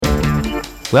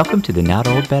Welcome to the Not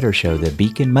Old Better Show, the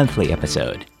Beacon Monthly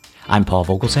episode. I'm Paul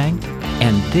Vogelsang,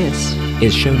 and this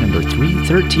is show number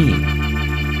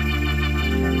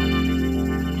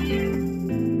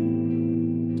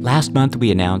 313. Last month,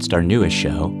 we announced our newest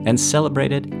show and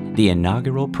celebrated the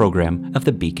inaugural program of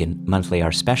the Beacon Monthly,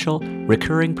 our special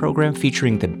recurring program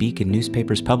featuring the Beacon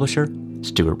newspaper's publisher,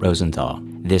 Stuart Rosenthal.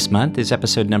 This month is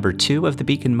episode number 2 of the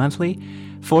Beacon Monthly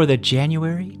for the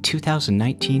January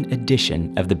 2019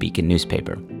 edition of the Beacon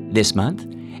newspaper. This month,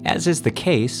 as is the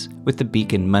case with the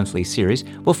Beacon Monthly series,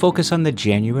 we'll focus on the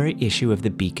January issue of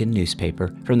the Beacon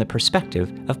newspaper from the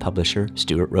perspective of publisher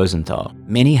Stuart Rosenthal.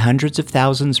 Many hundreds of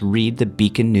thousands read the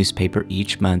Beacon newspaper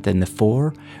each month, and the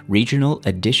 4 regional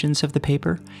editions of the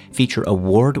paper feature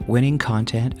award-winning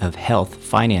content of health,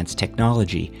 finance,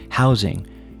 technology, housing,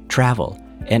 travel,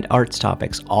 and arts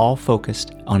topics, all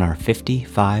focused on our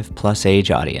 55-plus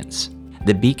age audience.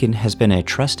 The Beacon has been a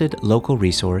trusted local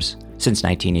resource since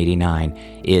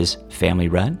 1989, is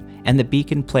family-run, and the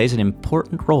Beacon plays an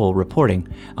important role reporting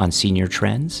on senior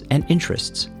trends and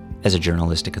interests as a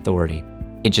journalistic authority.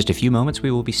 In just a few moments,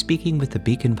 we will be speaking with the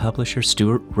Beacon publisher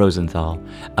Stuart Rosenthal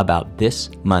about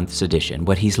this month's edition,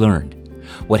 what he's learned,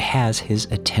 what has his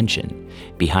attention,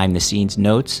 behind-the-scenes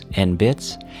notes and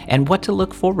bits, and what to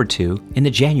look forward to in the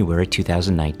January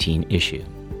 2019 issue.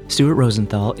 Stuart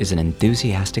Rosenthal is an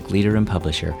enthusiastic leader and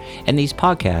publisher, and these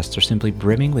podcasts are simply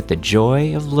brimming with the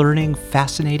joy of learning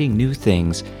fascinating new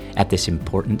things at this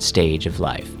important stage of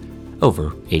life,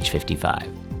 over age 55.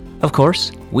 Of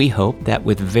course, we hope that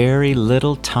with very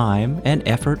little time and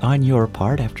effort on your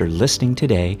part after listening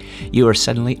today, you are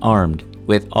suddenly armed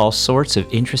with all sorts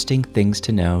of interesting things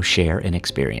to know, share, and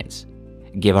experience.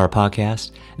 Give our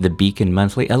podcast, The Beacon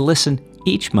Monthly, a listen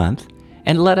each month,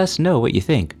 and let us know what you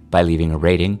think by leaving a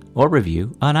rating or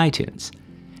review on iTunes.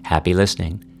 Happy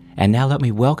listening. And now let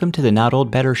me welcome to the Not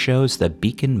Old Better Show's The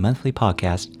Beacon Monthly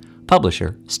podcast,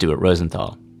 publisher Stuart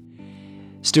Rosenthal.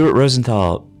 Stuart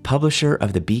Rosenthal, publisher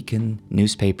of the Beacon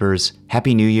newspapers.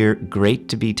 Happy New Year. Great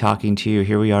to be talking to you.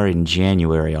 Here we are in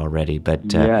January already,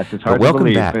 but yes, it's hard welcome to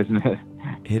believe, back. Isn't it?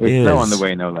 It There's is. snow on the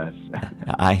way, no less.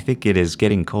 I think it is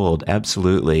getting cold,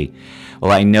 absolutely.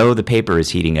 Well, I know the paper is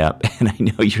heating up, and I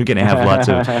know you're going to have lots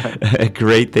of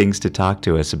great things to talk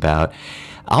to us about.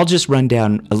 I'll just run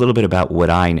down a little bit about what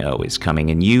I know is coming,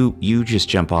 and you just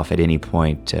jump off at any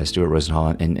point, Stuart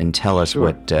Rosenthal, and tell us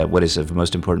Sure. what is of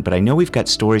most important. But I know we've got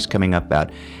stories coming up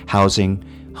about housing,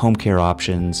 home care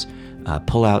options,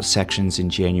 pull-out sections in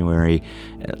January.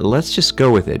 Let's just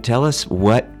go with it. Tell us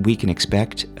what we can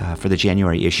expect for the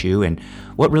January issue and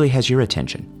what really has your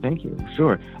attention. Thank you.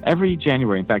 Sure. Every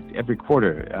January, in fact, every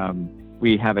quarter,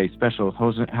 we have a special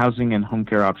housing and home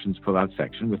care options pull-out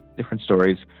section with different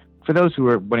stories for those who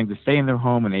are wanting to stay in their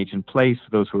home and age in place, for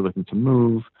those who are looking to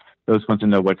move, those who want to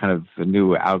know what kind of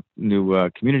new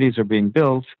communities are being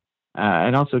built,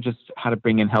 and also just how to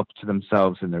bring in help to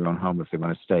themselves in their own home if they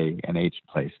want to stay and age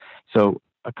in place. So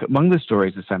among the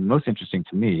stories that sound most interesting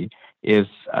to me is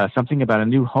something about a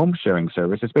new home sharing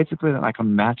service. It's basically like a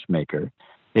matchmaker.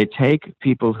 They take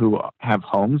people who have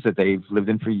homes that they've lived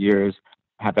in for years,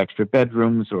 have extra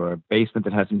bedrooms or a basement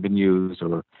that hasn't been used,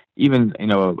 or even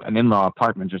an in-law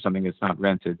apartment or something that's not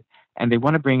rented, and they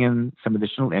want to bring in some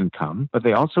additional income, but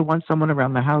they also want someone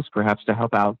around the house perhaps to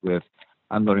help out with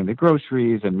unloading the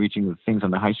groceries and reaching the things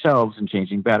on the high shelves and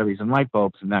changing batteries and light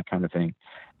bulbs and that kind of thing.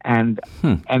 And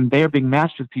they are being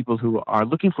matched with people who are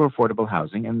looking for affordable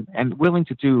housing and willing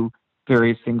to do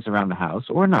various things around the house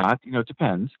or not, it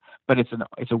depends. But it's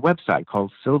a website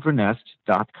called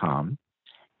silvernest.com.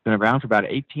 It's been around for about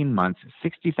 18 months.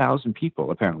 60,000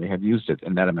 people apparently have used it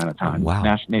in that amount of time,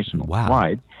 nationwide.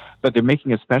 Wow. But they're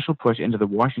making a special push into the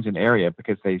Washington area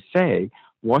because they say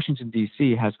Washington,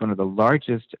 D.C. has one of the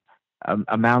largest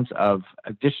amounts of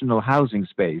additional housing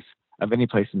space of any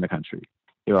place in the country.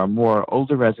 There are more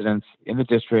older residents in the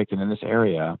district and in this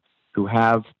area who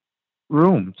have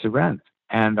room to rent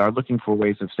and are looking for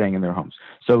ways of staying in their homes.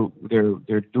 So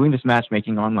they're doing this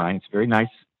matchmaking online. It's a very nice,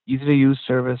 easy to use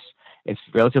service. It's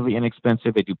relatively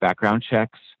inexpensive. They do background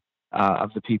checks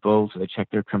of the people, so they check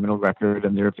their criminal record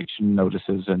and their eviction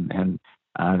notices and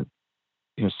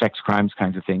sex crimes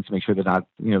kinds of things to make sure they're not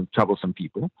troublesome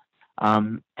people.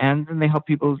 And then they help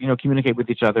people, communicate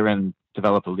with each other and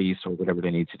develop a lease or whatever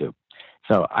they need to do.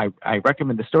 So I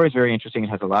recommend the story is very interesting. It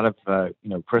has a lot of,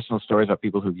 personal stories about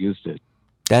people who've used it.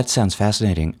 That sounds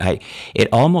fascinating. It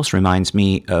almost reminds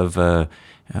me of a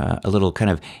little kind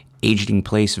of aging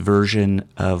place version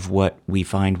of what we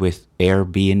find with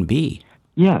Airbnb.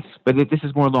 Yes, but this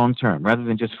is more long-term rather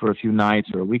than just for a few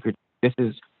nights or a week or two. This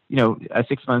is,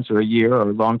 6 months or a year or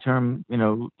long-term,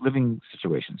 living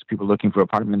situations. People looking for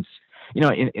apartments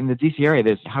in the DC area,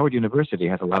 there's Howard University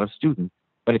has a lot of students,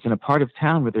 but it's in a part of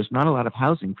town where there's not a lot of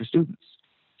housing for students.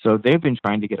 So they've been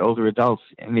trying to get older adults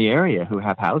in the area who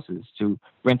have houses to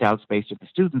rent out space to the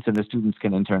students, and the students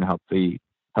can in turn help the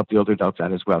older adults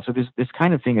out as well. So this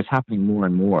kind of thing is happening more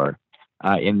and more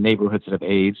in neighborhoods that have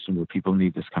aged and where people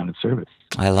need this kind of service.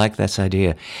 I like this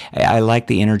idea. I like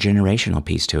the intergenerational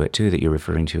piece to it too that you're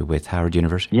referring to with Howard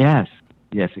University. Yes,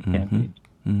 yes, it can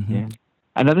be. Yeah.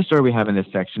 Another story we have in this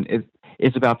section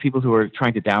is about people who are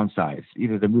trying to downsize.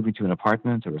 Either they're moving to an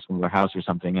apartment or a smaller house or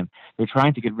something, and they're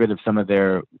trying to get rid of some of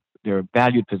their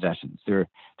valued possessions, their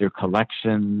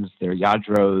collections, their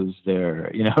Yadros,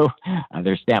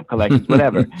 their stamp collections,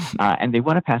 whatever, and they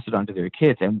want to pass it on to their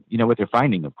kids. And you know what they're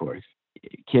finding, of course,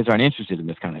 kids aren't interested in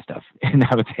this kind of stuff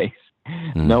nowadays.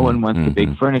 No one wants the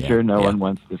big furniture. No one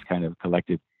wants this kind of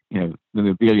collected,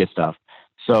 memorabilia stuff.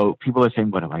 So people are saying,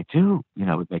 what do I do?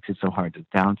 It makes it so hard to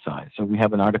downsize. So we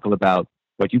have an article about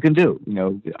what you can do,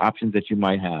 the options that you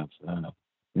might have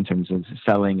in terms of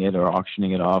selling it or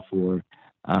auctioning it off or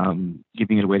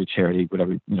giving it away to charity,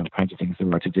 whatever, kinds of things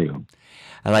there are to do.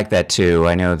 I like that too.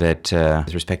 I know that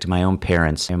with respect to my own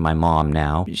parents and my mom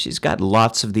now, she's got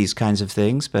lots of these kinds of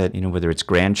things, but whether it's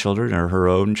grandchildren or her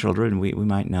own children, we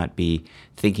might not be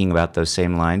thinking about those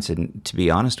same lines. And to be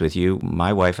honest with you,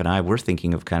 my wife and I were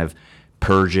thinking of kind of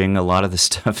purging a lot of the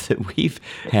stuff that we've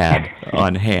had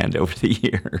on hand over the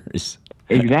years.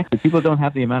 Exactly. People don't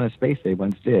have the amount of space they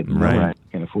once did. Right.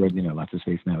 Can afford, lots of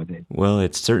space nowadays. Well,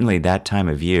 it's certainly that time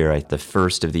of year. The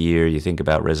first of the year, you think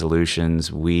about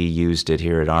resolutions. We used it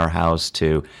here at our house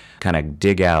to kind of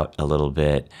dig out a little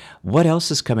bit. What else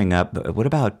is coming up? What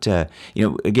about,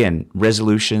 again,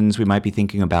 resolutions? We might be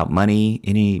thinking about money.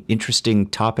 Any interesting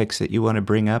topics that you want to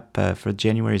bring up for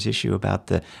January's issue about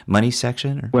the money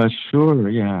section? Or? Well, sure,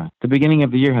 yeah. The beginning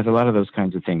of the year has a lot of those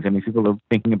kinds of things. I mean, people are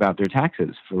thinking about their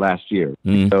taxes for last year.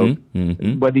 So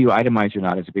whether you itemize or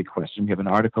not is a big question. We have an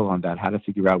article on that, how to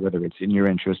figure out whether it's in your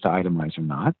interest to itemize or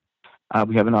not.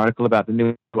 We have an article about the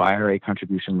new IRA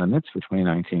contribution limits for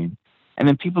 2019. And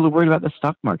then people are worried about the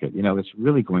stock market. It's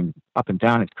really going up and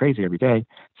down. It's crazy every day.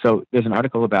 So there's an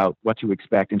article about what to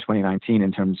expect in 2019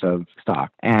 in terms of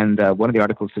stock. And one of the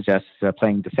articles suggests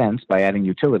playing defense by adding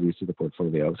utilities to the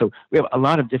portfolio. So we have a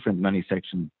lot of different money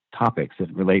section topics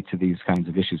that relate to these kinds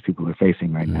of issues people are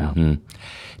facing right now.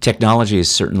 Technology is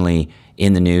certainly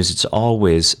in the news. It's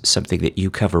always something that you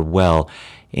cover well.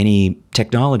 Any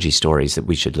technology stories that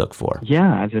we should look for?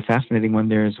 Yeah, it's a fascinating one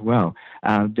there as well.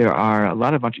 There are a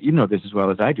lot of, you know this as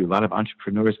well as I do, a lot of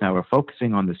entrepreneurs now are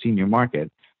focusing on the senior market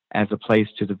as a place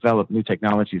to develop new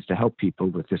technologies to help people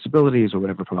with disabilities or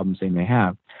whatever problems they may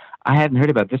have. I hadn't heard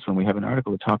about this one. We have an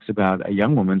article that talks about a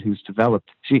young woman who's developed,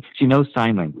 she knows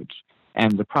sign language.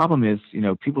 And the problem is,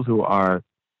 people who are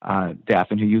deaf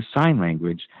and who use sign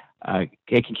language,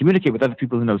 they can communicate with other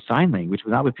people who know sign language,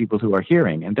 but not with people who are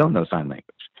hearing and don't know sign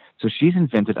language. So she's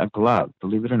invented a glove,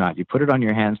 believe it or not. You put it on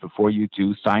your hands before you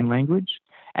do sign language.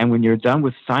 And when you're done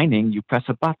with signing, you press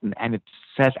a button and it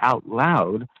says out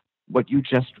loud what you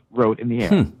just wrote in the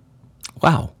air.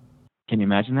 Wow. Can you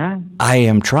imagine that? I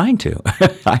am trying to.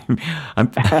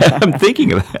 I'm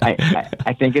thinking about it.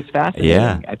 I think it's fascinating.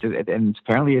 Yeah. And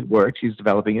apparently it works. She's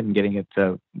developing it and getting it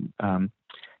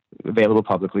available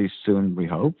publicly soon, we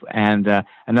hope. And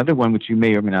another one, which you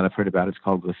may or may not have heard about, is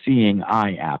called the Seeing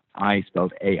Eye app. I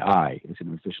spelled AI. It's an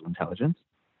artificial intelligence.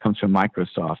 Comes from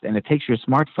Microsoft. And it takes your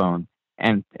smartphone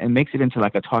and makes it into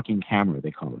like a talking camera,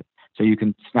 they call it. So you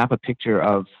can snap a picture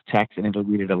of text and it'll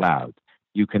read it aloud.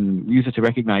 You can use it to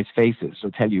recognize faces, so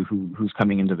tell you who's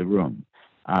coming into the room.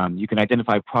 You can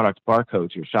identify product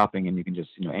barcodes you're shopping, and you can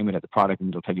just aim it at the product, and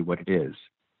it'll tell you what it is.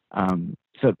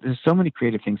 So there's so many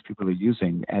creative things people are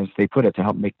using, as they put it, to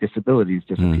help make disabilities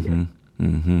disappear.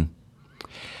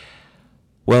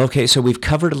 Well, okay, so we've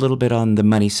covered a little bit on the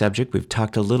money subject. We've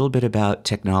talked a little bit about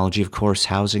technology. Of course,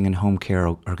 housing and home care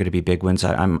are going to be big ones.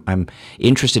 I'm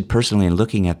interested personally in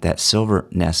looking at that Silver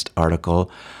Nest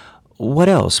article. What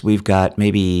else? We've got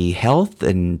maybe health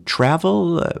and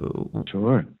travel.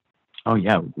 Sure. Oh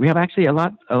yeah, we have actually a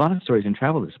lot of stories in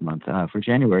travel this month. For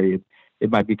January, it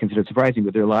might be considered surprising,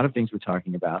 but there are a lot of things we're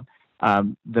talking about.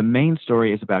 The main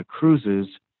story is about cruises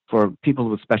for people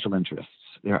with special interests.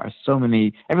 There are so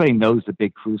many. Everybody knows the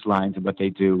big cruise lines and what they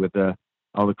do with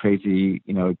all the crazy,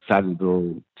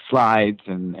 excitable slides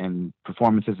and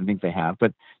performances and things they have.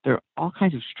 But there are all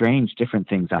kinds of strange, different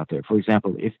things out there. For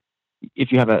example,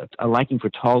 if you have a liking for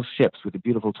tall ships with the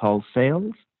beautiful tall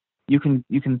sails, you can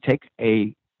take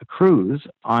a cruise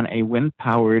on a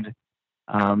wind-powered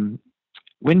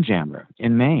windjammer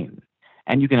in Maine.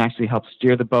 and you can actually help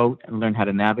steer the boat and learn how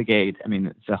to navigate. I mean,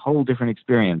 it's a whole different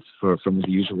experience from the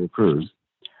usual cruise.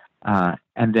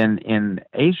 And then in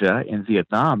Asia, in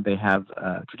Vietnam, they have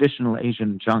traditional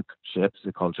Asian junk ships.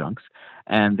 They're called junks,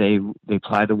 and they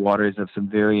ply the waters of some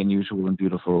very unusual and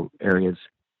beautiful areas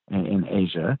in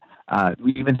Asia.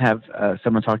 We even have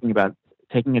someone talking about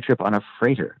taking a trip on a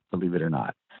freighter, believe it or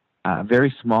not. A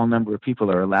very small number of people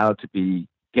are allowed to be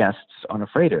guests on a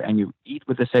freighter, and you eat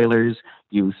with the sailors.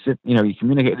 You sit, you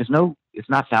communicate. It's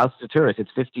not thousands of tourists. It's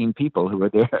 15 people who are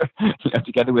there,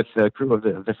 together with the crew of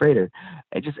the freighter.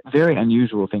 It's just very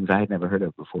unusual things I had never heard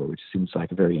of before, which seems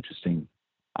like a very interesting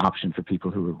option for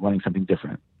people who are wanting something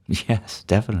different. Yes,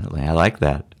 definitely. I like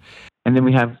that. And then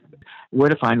we have where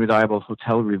to find reliable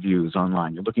hotel reviews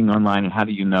online. You're looking online, and how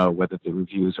do you know whether the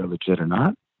reviews are legit or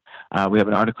not? We have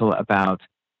an article about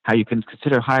how you can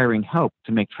consider hiring help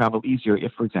to make travel easier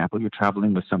if, for example, you're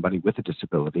traveling with somebody with a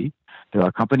disability. There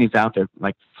are companies out there,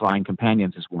 like Flying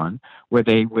Companions is one, where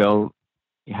they will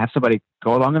have somebody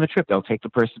go along on the trip. They'll take the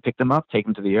person, pick them up, take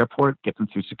them to the airport, get them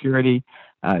through security,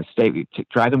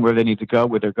 drive them where they need to go,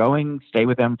 where they're going, stay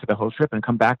with them for the whole trip, and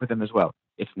come back with them as well.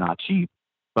 It's not cheap,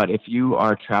 but if you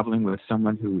are traveling with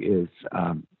someone who is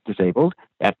disabled,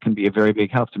 that can be a very big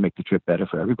help to make the trip better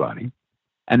for everybody.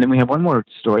 And then we have one more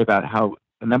story about how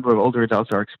a number of older adults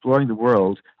are exploring the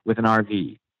world with an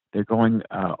RV. They're going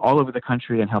all over the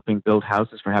country and helping build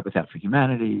houses for Habitat for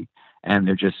Humanity, and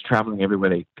they're just traveling everywhere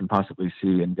they can possibly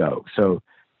see and go. So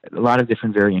a lot of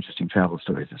different, very interesting travel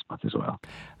stories this month as well.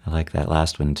 I like that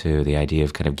last one, too, the idea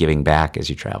of kind of giving back as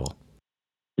you travel.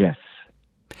 Yes.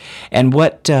 And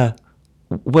what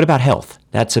about health?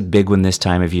 That's a big one this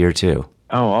time of year, too.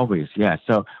 Oh, always, yeah.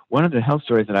 So one of the health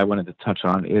stories that I wanted to touch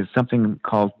on is something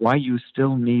called Why You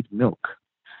Still Need Milk.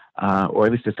 Or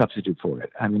at least a substitute for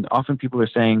it. I mean, often people are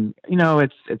saying,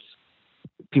 it's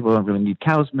people don't really need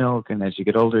cow's milk, and as you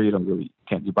get older, your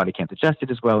body can't digest it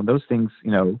as well, and those things,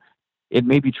 it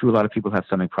may be true. A lot of people have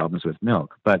stomach problems with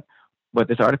milk, but what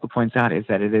this article points out is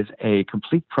that it is a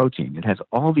complete protein. It has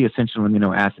all the essential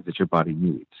amino acids that your body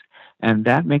needs, and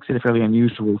that makes it a fairly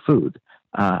unusual food.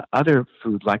 Other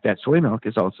food like that, soy milk,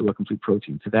 is also a complete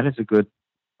protein, so that is a good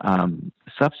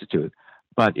substitute.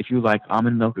 But if you like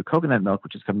almond milk or coconut milk,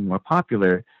 which is becoming more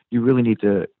popular, you really need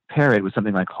to pair it with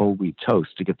something like whole wheat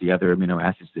toast to get the other amino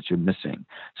acids that you're missing.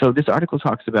 So this article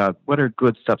talks about what are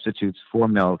good substitutes for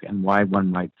milk and why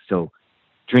one might still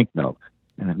drink milk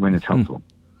and when it's helpful.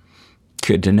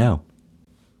 Good to know.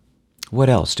 What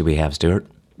else do we have, Stuart?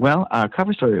 Well, our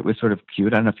cover story was sort of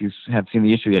cute. I don't know if you have seen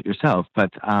the issue yet yourself,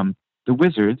 but the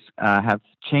Wizards have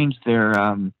changed their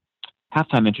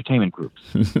halftime entertainment groups.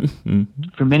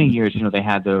 For many years, they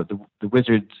had the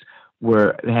Wizards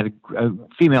they had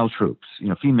female troops,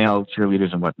 female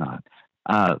cheerleaders and whatnot.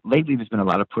 Lately, there's been a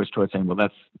lot of push towards saying, well,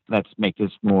 let's make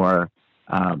this more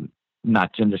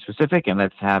not gender specific, and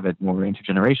let's have it more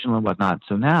intergenerational and whatnot.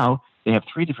 So now they have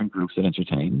 3 different groups that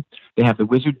entertain. They have the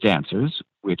Wizard Dancers,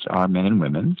 which are men and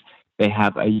women. They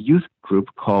have a youth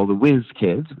group called the Whiz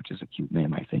Kids, which is a cute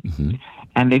name, I think. Mm-hmm.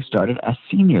 And they've started a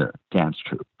senior dance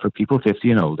troupe for people 50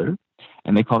 and older,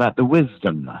 and they call that the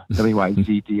Wisdom,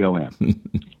 W-I-Z-D-O-M,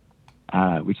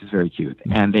 which is very cute.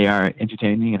 And they are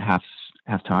entertaining at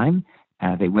halftime.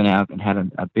 They went out and had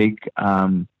a big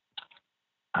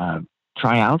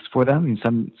tryouts for them.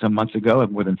 Some months ago,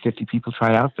 more than 50 people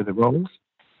tried out for the roles.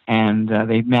 And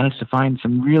they've managed to find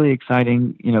some really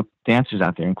exciting, dancers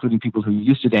out there, including people who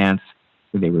used to dance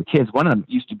when they were kids. One of them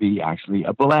used to be actually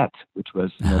a Bullette, which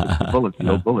was the Bullets. The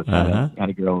old Bullets had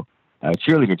a girl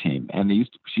cheerleader team, and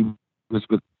she was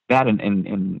with that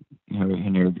in her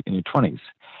 20s.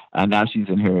 Now she's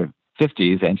in her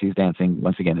 50s, and she's dancing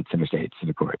once again at Center Stage,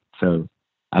 Center Court. So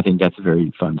I think that's a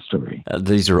very fun story.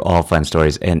 These are all fun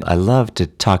stories, and I love to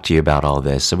talk to you about all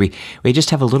this. So we just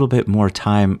have a little bit more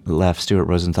time left, Stuart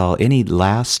Rosenthal. Any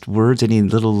last words, any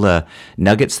little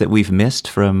nuggets that we've missed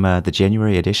from the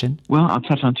January edition? Well, I'll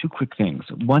touch on 2 quick things.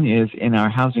 One is in our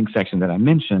housing section that I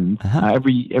mentioned,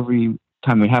 every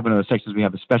time we have one of those sections, we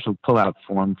have a special pull-out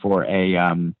form for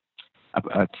a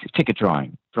ticket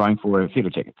drawing for theater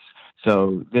tickets.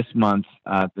 So this month,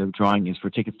 the drawing is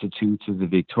for tickets to the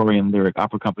Victorian Lyric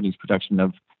Opera Company's production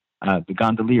of The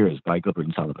Gondoliers by Gilbert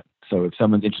and Sullivan. So if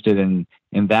someone's interested in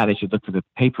that, they should look for the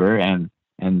paper and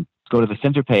go to the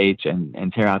center page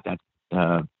and tear out that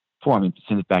form and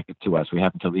send it back to us. We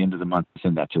have until the end of the month to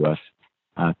send that to us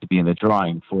to be in the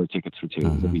drawing for tickets for 2.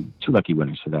 There'll be 2 lucky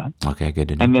winners for that. Okay, good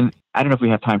to know. And then, I don't know if we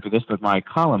have time for this, but my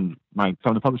column,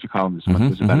 From the Publisher column this month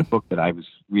was about a book that I was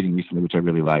reading recently, which I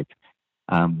really liked.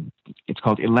 It's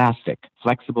called Elastic,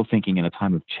 Flexible Thinking in a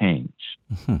Time of Change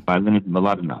by Leonard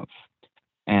Mlodinow.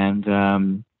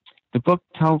 And The book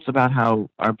tells about how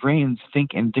our brains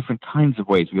think in different kinds of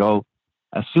ways. We all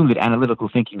assume that analytical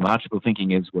thinking, logical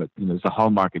thinking is what is the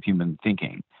hallmark of human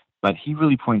thinking. But he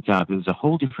really points out there's a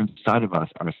whole different side of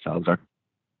ourselves, our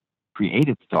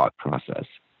creative thought process,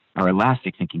 our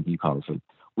elastic thinking, he calls it,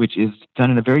 which is done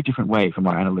in a very different way from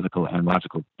our analytical and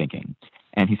logical thinking.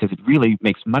 And he says it really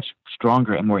makes much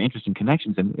stronger and more interesting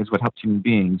connections and is what helps human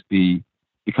beings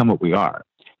become what we are.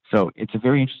 So it's a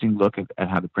very interesting look at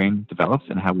how the brain develops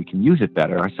and how we can use it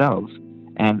better ourselves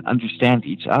and understand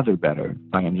each other better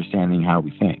by understanding how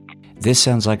we think. This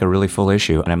sounds like a really full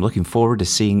issue, and I'm looking forward to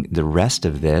seeing the rest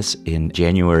of this in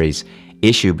January's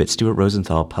issue. But Stuart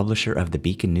Rosenthal, publisher of the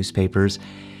Beacon newspapers,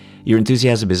 your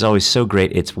enthusiasm is always so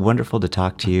great. It's wonderful to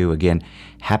talk to you. Again,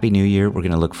 Happy New Year. We're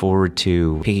going to look forward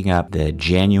to picking up the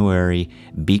January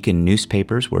Beacon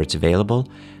newspapers where it's available.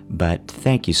 But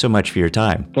thank you so much for your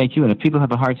time. Thank you. And if people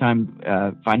have a hard time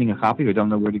finding a copy or don't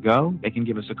know where to go, they can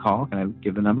give us a call. Can I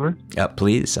give the number?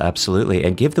 Please, absolutely.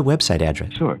 And give the website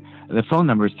address. Sure. The phone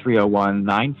number is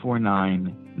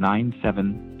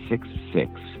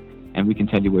 301-949-9766. And we can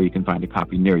tell you where you can find a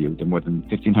copy near you. There are more than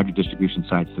 1,500 distribution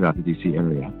sites throughout the D.C.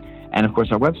 area. And, of course,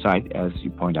 our website, as you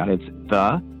point out, it's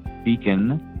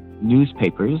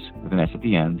thebeaconnewspapers, with an S at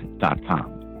the end, .com.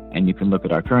 And you can look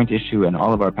at our current issue and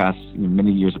all of our past,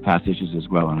 many years of past issues as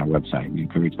well on our website. We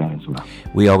encourage that as well.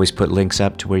 We always put links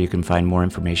up to where you can find more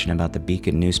information about the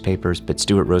Beacon newspapers. But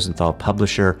Stuart Rosenthal,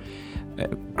 publisher,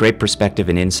 great perspective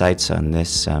and insights on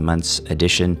this month's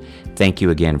edition. Thank you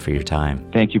again for your time.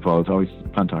 Thank you, Paul. It's always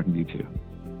fun talking to you, too.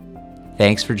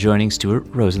 Thanks for joining Stuart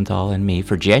Rosenthal and me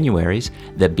for January's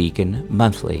The Beacon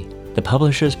Monthly, the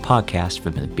publisher's podcast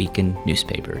from the Beacon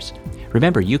newspapers.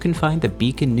 Remember, you can find the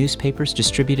Beacon newspapers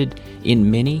distributed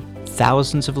in many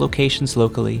thousands of locations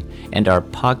locally, and our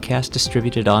podcast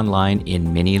distributed online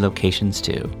in many locations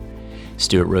too.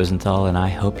 Stuart Rosenthal and I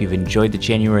hope you've enjoyed the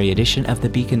January edition of the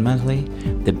Beacon Monthly,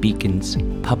 the Beacon's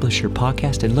publisher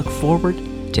podcast, and look forward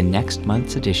to next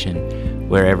month's edition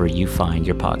wherever you find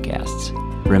your podcasts.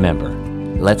 Remember,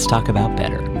 let's talk about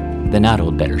better, the Not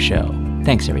Old Better Show.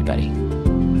 Thanks, everybody.